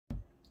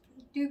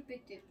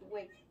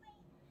Wait.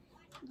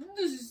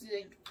 This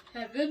ain't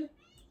heaven.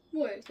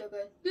 Wait a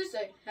second. This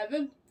ain't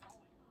heaven.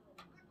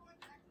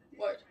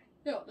 Wait.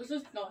 No, this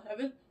is not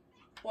heaven.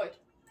 Wait.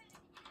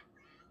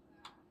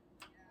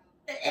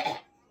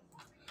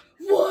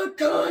 What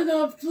kind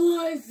of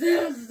place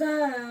is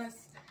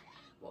this?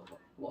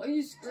 Why are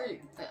you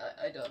screaming?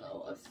 I don't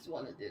know. I just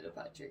want to do the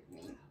Patrick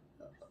meme.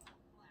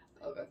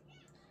 Okay.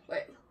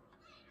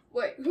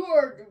 Wait. Who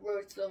are the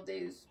roots of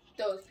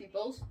those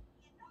peoples?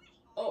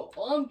 Oh,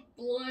 I'm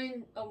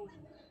blind.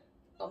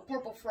 I'm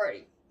Purple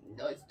Freddy.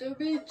 Nice to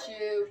meet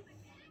you.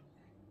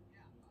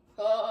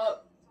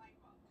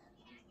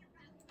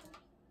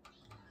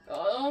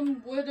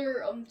 I'm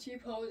Wither. I'm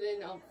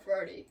T-posing. I'm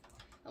Freddy.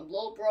 I'm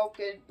low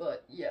broken,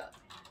 but yeah.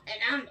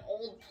 And I'm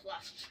Old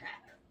Plus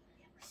Trap.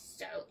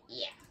 So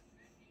yeah.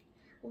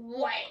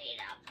 Wait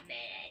a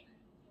minute.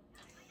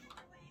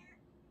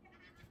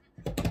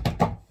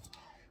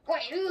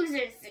 Wait, who is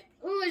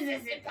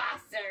this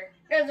imposter?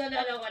 There's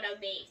another one of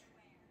me.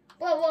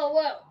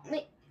 Whoa.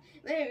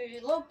 Maybe we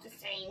look the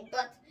same,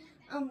 but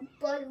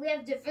we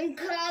have different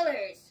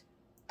colors.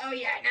 Oh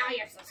yeah, now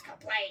you're just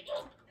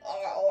complaining.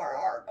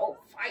 Or don't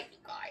fight, you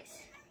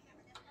guys.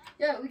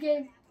 Yeah, we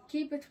can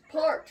keep it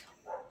apart.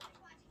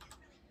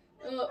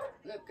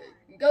 Okay,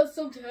 you got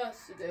some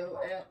tasks to do,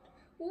 and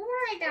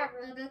Wait a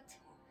minute.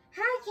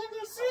 How can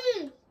you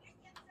see?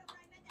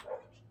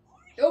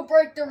 don't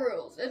break the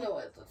rules.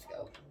 Anyways, let's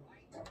go.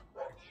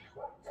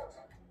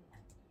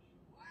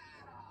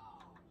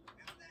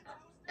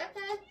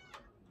 Okay.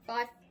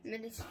 5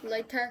 minutes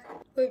later.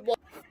 Wait, what?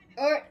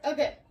 Alright,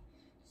 okay.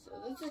 So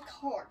this is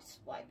card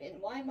swiping.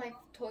 Why are my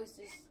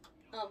choices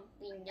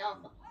being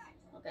yum?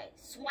 Okay,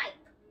 swipe.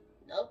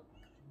 Nope.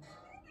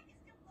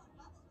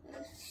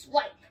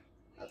 Swipe.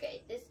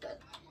 Okay, this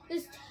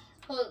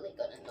totally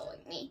gonna annoy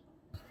me.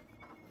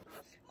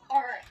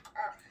 Alright.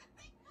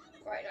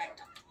 Right.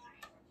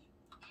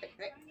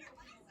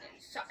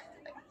 Sorry.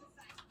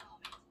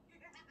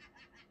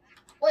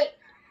 Wait.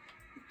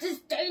 This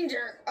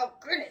danger. Oh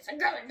goodness, I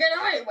gotta get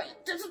out of the way.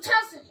 There's a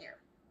test in here.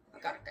 I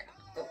gotta get.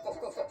 Go.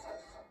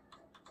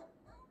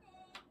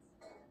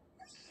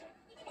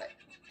 Wait.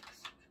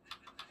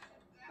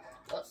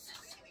 What's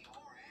this?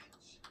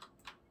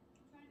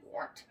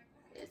 What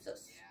is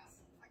this?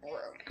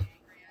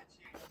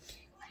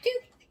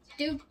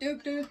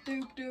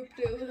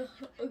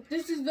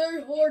 This is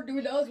very hard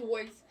doing that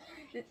voice.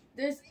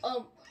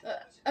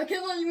 I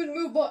cannot even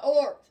move my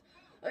arms.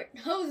 Like,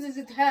 how is this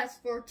a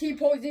task for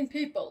T-posing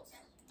people?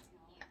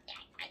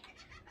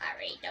 I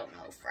really don't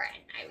know,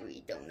 friend. I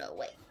really don't know.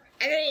 Wait.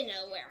 I really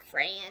know we're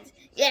friends.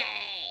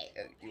 Yay!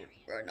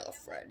 We're not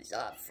friends.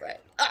 I'm friend.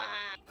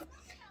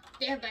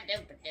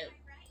 Dooba-dooba-doo.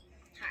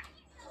 Hi.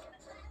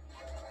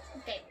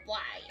 Okay,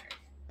 wires.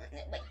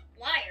 Wait,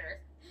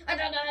 wires? I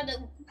don't know how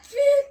to...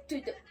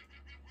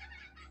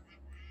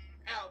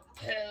 Oh,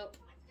 poop.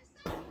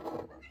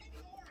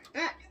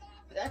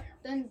 Got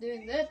done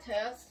doing that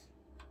task.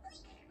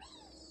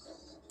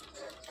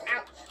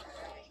 Ouch.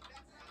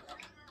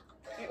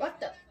 Hey, what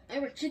the? Hey,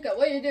 Chica,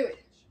 what are you doing?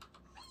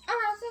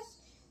 Oh,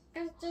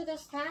 let's do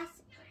this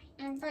task.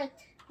 And wait,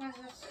 what's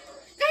this?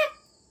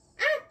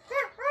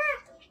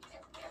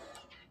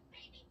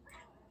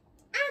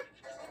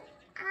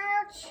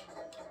 Ouch.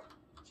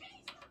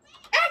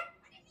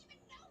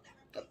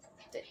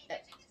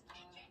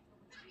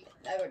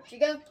 Hey, where'd she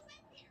go?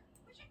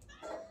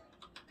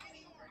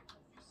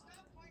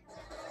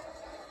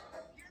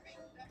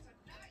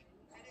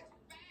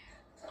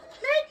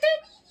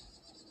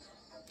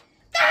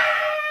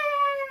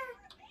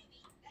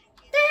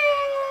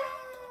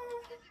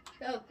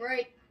 Oh,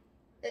 great.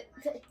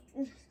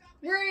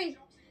 Great.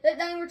 That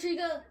down where she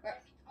go?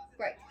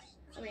 Great.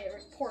 I'm gonna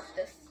report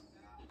this.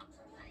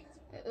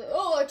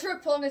 Oh, I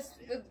tripped on this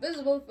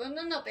invisible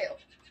banana peel.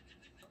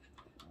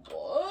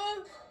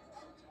 What?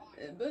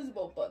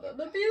 Invisible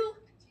banana peel?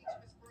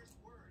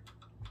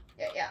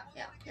 Yeah.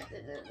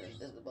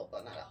 Invisible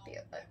banana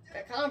peel. I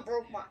kind of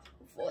broke my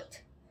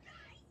foot.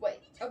 Wait,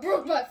 I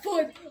broke my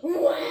foot!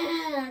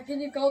 Wow!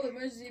 Can you call the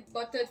emergency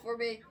button for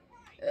me?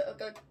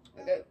 Okay.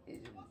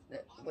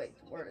 Wait,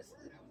 where is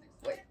it?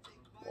 Wait.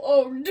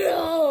 Oh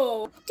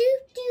no!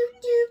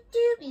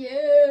 Doop.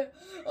 Yeah,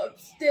 I'm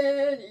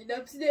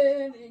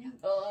standing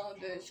on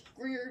this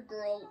weird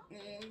girl,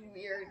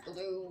 weird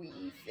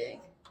gluey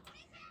thing.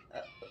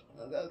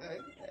 Okay.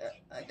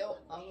 I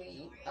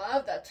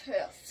have that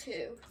test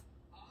too.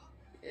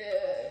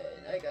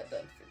 Yeah, I got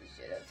done finished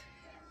it.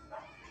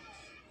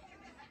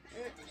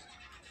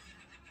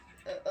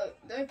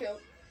 Thank you.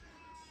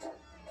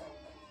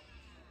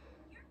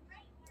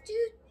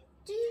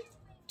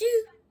 Do.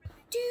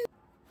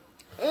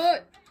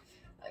 Alright,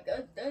 I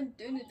got done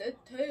doing that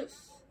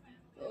test.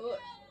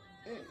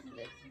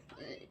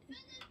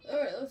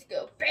 Alright, let's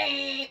go.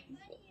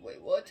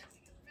 Wait, what?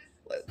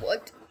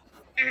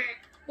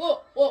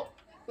 Whoa.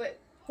 Wait,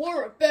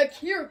 we're back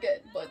here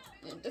again, but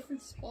in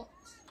different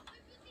spots.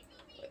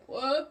 Wait,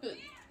 what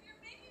happened?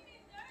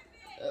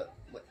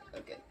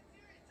 Okay.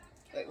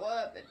 Wait, what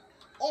happened?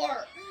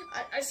 Or,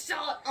 I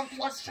saw it on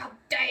Plus Shop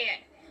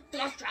Dan.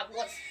 Plushtrap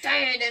was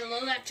dead and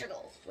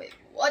electrical. Wait,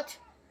 what?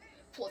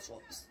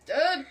 Plushtrap is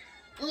dead?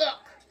 Look,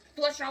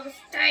 Plushtrap was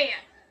dead.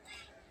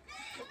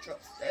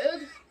 Plushtrap's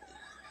dead? Is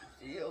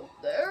he over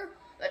there?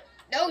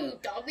 No, you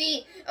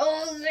dummy.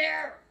 Oh,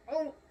 there.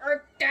 Oh,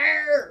 right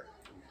there.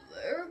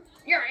 There?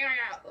 Yeah.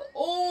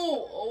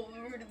 Oh,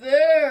 over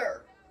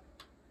there.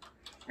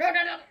 No.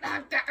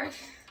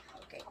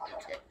 Okay,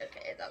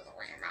 it doesn't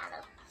really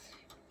matter.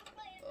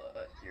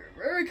 You're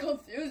very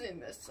confusing,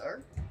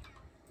 mister.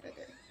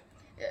 Okay.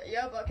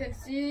 Yeah, but I can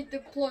see the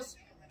plush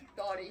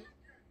body.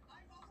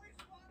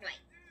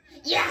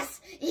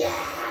 Yes!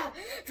 Yeah!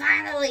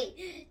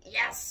 Finally!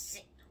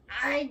 Yes!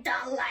 I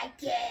don't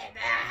like it!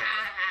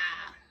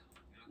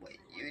 Wait,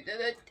 you did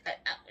it?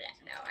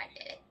 No, I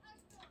did it.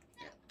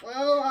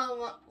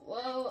 Well,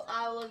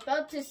 I was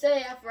about to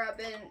say after I've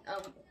been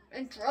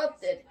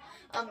interrupted.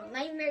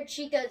 Nightmare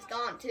Chica is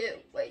gone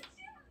too. Wait,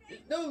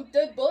 there's no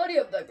dead body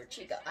of Nightmare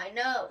Chica. I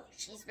know.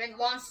 She's been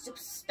launched to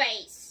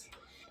space.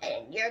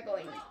 And you're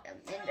going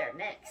in there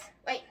next.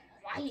 Wait,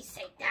 why you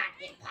say that,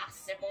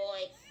 imposter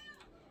boy?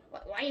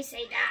 Why you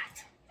say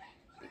that?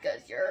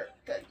 Because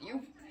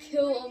you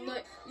kill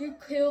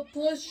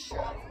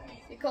Plushtrap.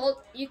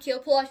 You kill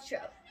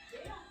Plushtrap.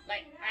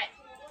 Like,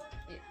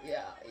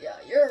 Yeah,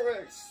 you're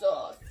really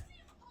soft.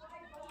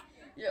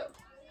 Yeah.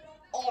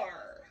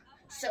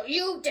 So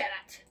you did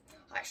it.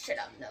 I should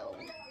have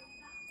known.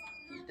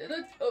 You did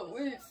it? Oh,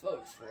 we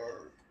fought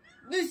for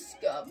this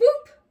guy.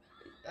 Boop!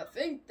 I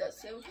think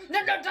that's him.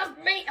 No, that's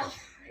me. Oh,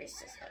 it's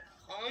just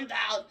calm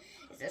down.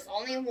 It's just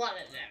only one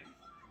of them.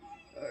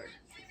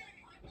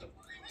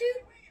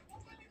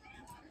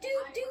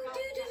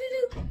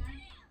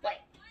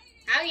 Wait,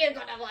 how are you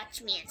gonna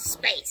watch me in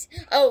space?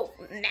 Oh,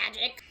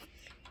 magic.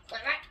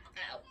 Wait, what?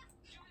 Oh.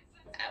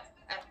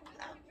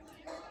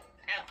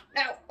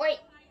 No, wait,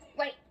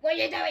 what are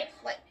you doing?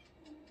 Wait.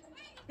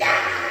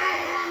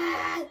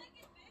 Ah!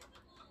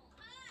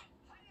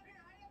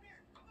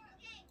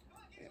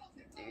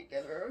 Did you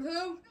get rid of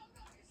him?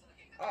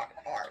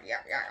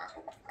 Yeah.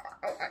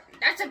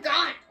 That's a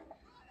gun.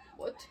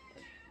 What?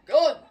 A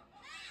gun?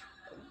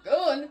 A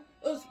gun?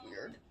 That's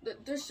weird.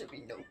 There should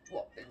be no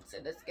weapons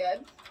in this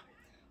game.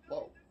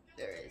 Well,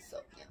 there is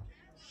some, yeah.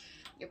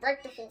 You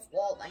break the fourth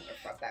wall, then you're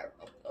prepared.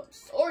 I'm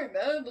sorry,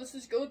 man. Let's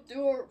just go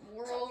do our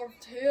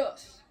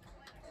test.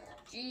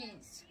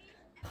 Jeez.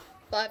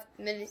 5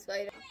 minutes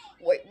later.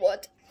 Wait,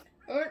 what?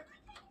 Alright.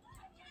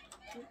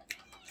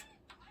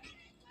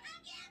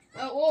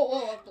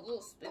 Whoa, I'm a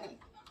little spinny.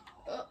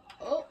 I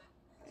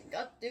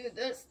got to do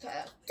this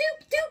task.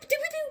 Doop.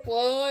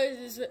 Why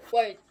is it?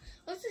 Wait,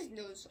 let's just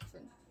do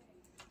something.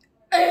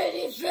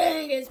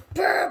 Anything is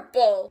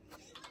purple.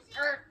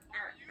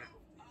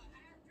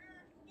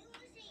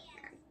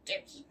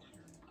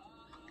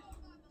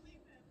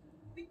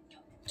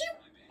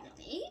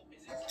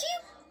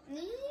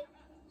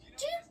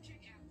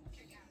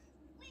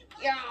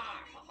 Yeah,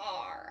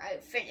 I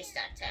finished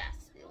that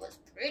task. It was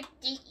pretty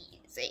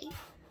easy.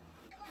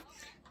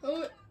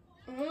 Alright,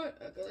 I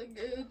gotta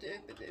go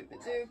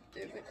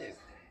doop.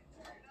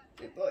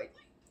 Hey boy,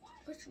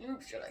 which room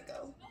should I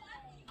go?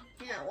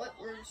 Yeah, what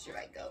room should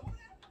I go?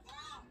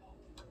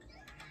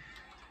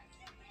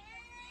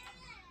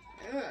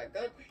 I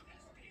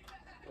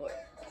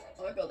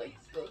gotta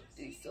go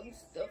do some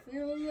stuff in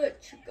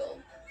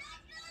electrical.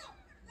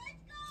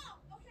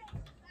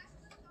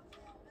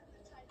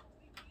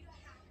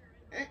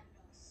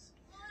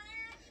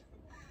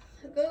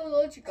 I got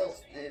electrical.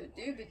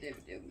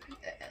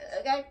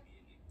 Okay.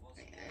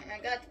 I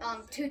got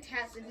 2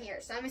 tasks in here.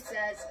 Simon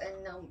Says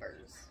and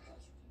numbers.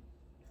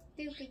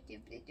 Who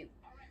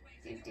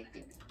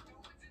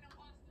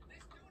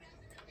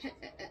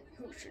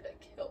should I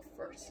kill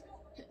first?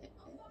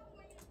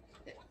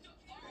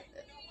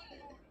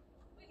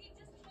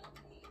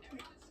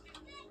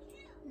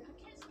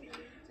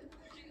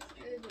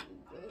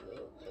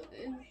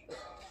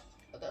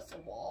 Oh, that's a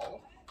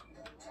wall.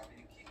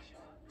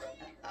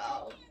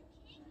 Ow.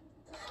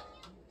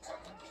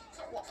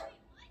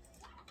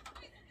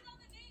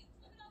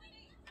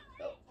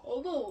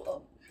 Although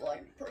a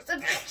blind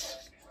person.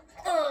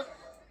 I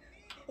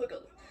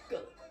gotta go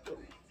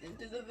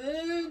into the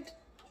vent.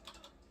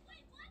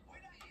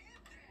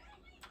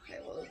 Okay,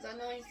 well, is that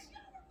nice?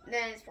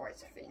 Nah, it's probably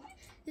something.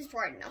 It's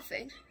probably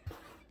nothing.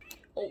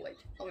 Oh wait,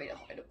 I need to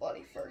hide the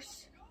body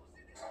first.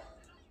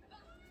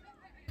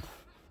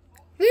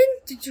 When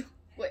did you?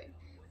 Wait.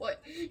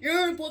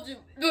 You're supposed to.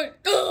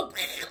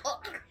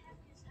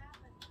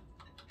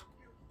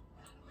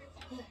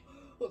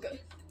 Okay.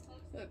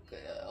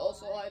 I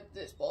also hide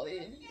this body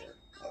in here.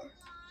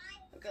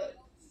 I gotta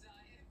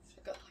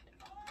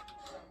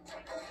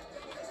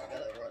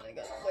run.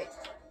 Wait.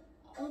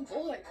 Oh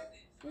boy.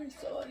 I'm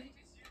sorry.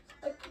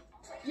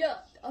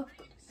 I'm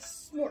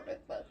smart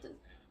about this.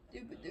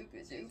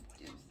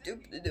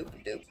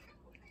 Doop.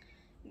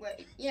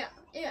 Wait, yeah.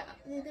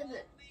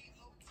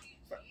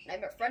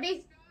 Nightmare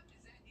Freddy?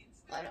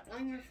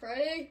 Nightmare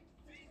Freddy?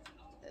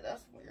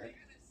 That's weird.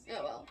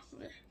 Yeah, well,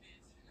 we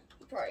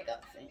probably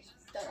got things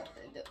done.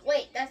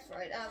 Wait, that's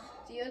right.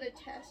 The other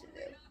task to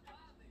do.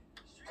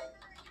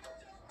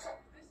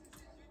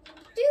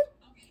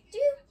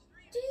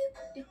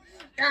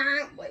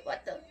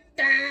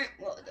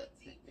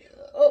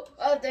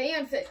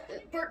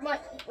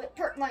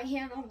 my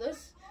hand on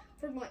this.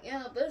 Put my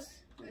hand on this.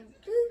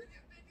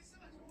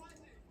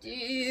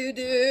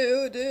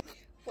 Do.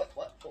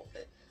 What?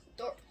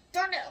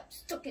 Darn it, I'm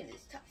stuck in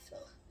this task.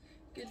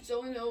 Can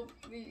someone help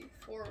me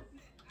for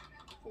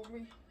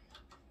me?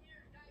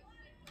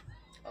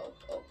 Oh,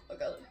 I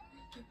got it.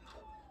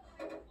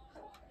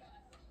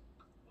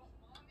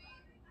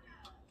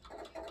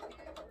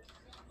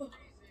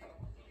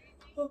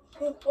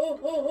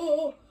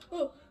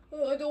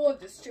 Oh, I don't want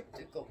this chip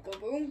to go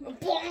boom.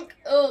 Bonk!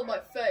 Oh, my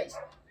face.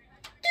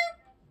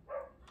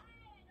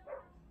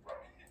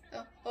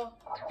 Oh,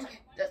 okay,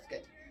 that's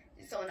good.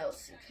 Someone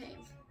else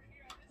came.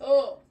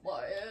 Oh,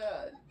 my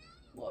head.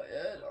 My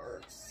head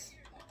hurts.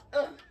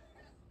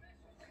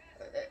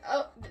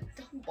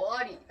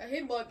 Body. I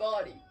hate my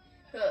body.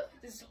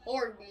 This is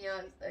hard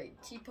being a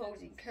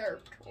T-posing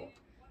character.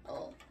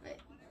 Oh,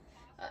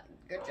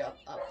 good job.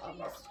 I'm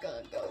just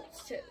gonna go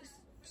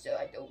so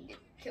I don't get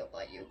killed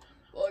by you.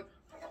 What?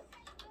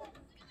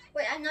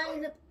 Wait, I'm not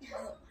in the...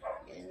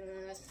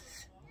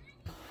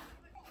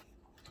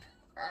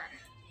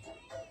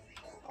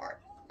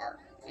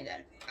 You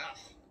done.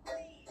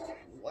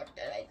 What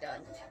did I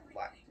done?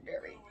 What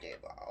did we do?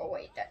 Oh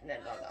wait, no, I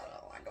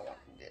don't want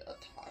to do the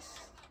toss.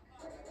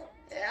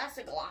 That's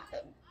a lot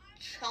of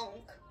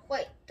chunk.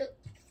 Wait,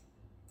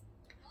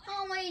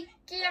 how many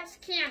gas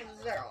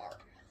cans there are?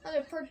 I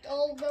done put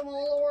all of them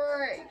all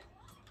away.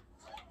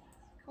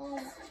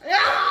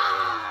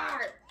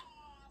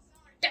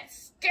 That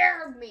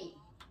scared me.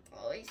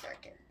 Well, at least I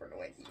can put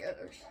away the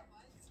others.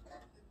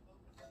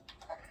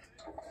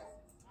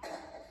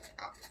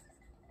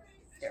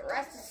 The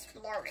rest is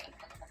exploding.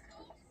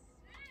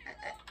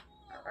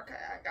 Okay,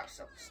 I got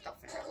some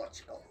stuff in there.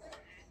 Let's go.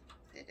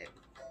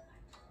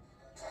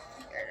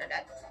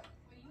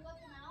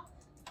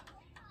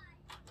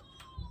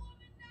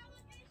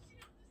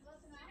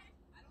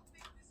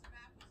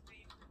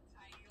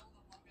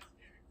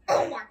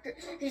 Oh my god,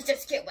 he's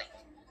just killing.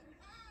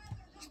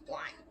 He's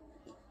blind.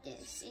 He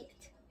didn't see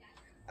it.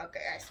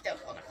 Okay, I still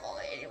want to call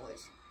it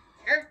anyways.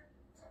 Here.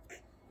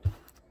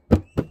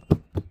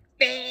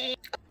 Bang.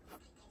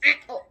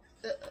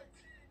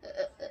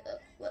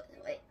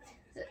 Wait.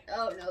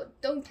 Oh no,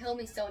 don't tell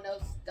me someone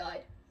else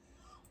died.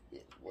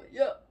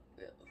 Yeah.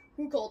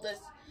 Who called this?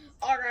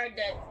 Alright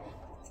then.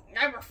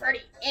 Nightmare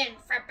Freddy and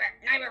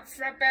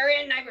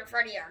Nightmare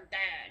Freddy are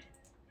dead.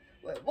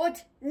 Wait,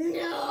 what?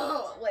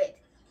 No! Wait.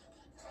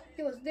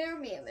 He was near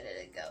me a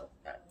minute ago.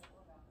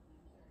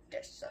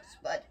 This sucks,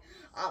 but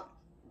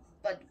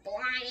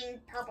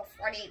blind Purple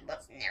Freddy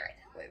was near it.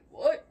 Wait,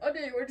 what? I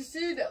didn't want to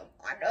see them.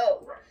 I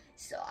know.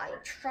 So I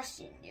trust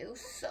in you,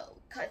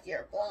 cause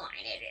you're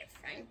blind and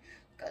everything.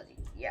 Cause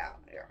yeah.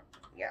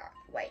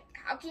 Wait,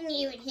 how can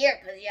you even hear?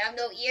 Cause you have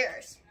no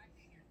ears.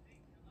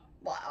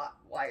 Why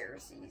are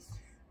these?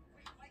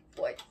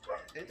 Wait,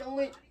 there's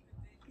only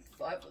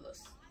 5 of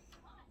us.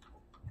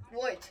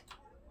 Wait.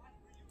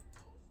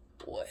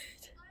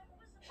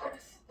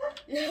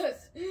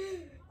 Yes.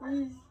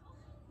 Wait.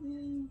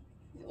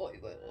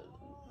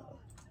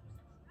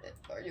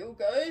 Are you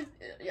okay?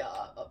 Yeah,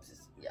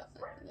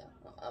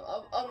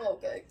 I'm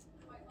okay.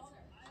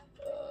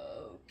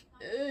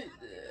 Okay,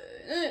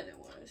 then.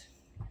 Anyways.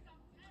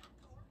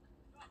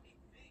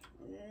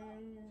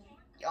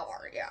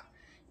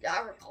 Yeah, I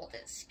recall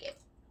this skip.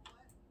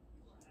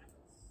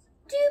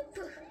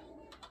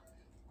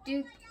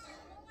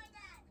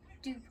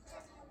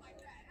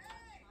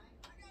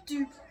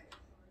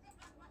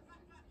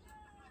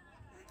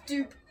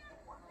 Doop.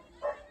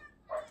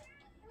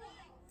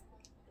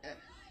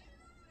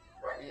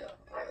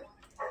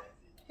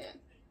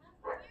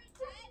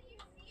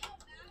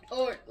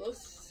 Alright,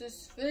 let's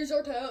just finish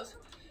our task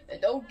and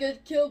don't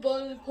get killed by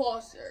the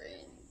imposter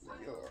and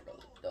you're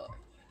gonna die.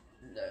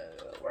 No.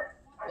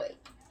 Wait.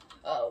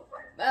 Oh,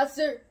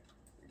 Master!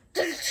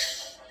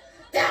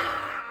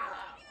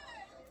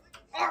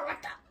 Oh,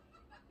 what the?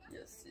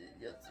 Yes.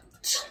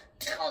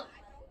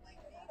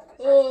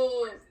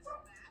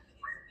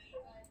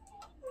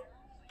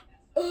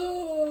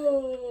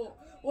 Oh!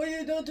 What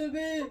you done to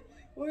me?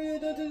 What you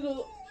done to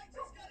the...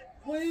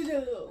 What you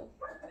do?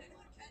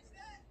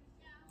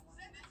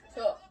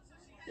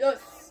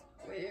 Yes,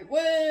 we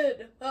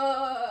win!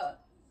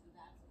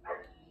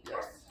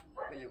 Yes,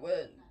 we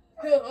win.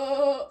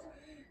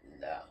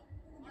 Now,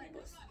 you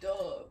must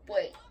die.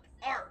 Wait,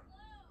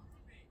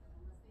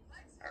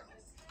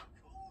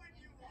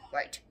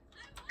 Wait,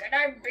 can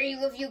I be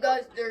with you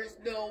guys? There's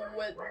no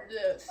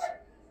witness.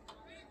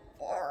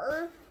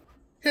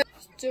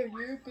 So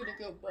you're gonna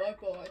go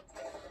bye-bye.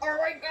 Oh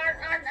my god,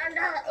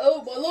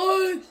 oh my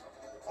legs!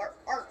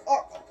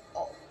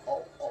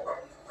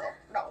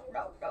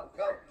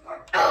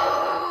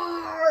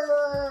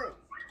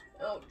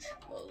 Ouch,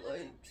 my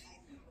legs.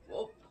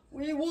 Well,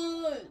 we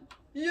won!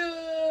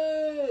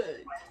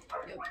 Yay!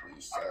 Yep,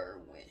 we sure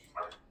win.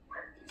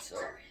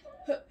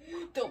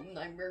 Don't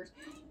nightmares.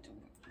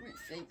 We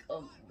think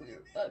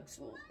we're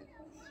actual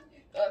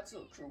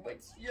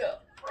crewmates. Yeah.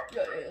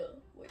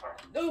 Wait,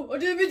 no, I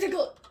didn't mean to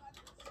go.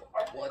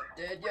 What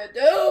did you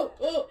do?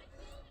 Oh.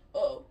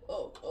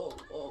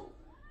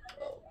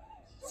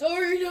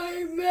 Sorry,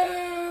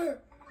 Nightmare!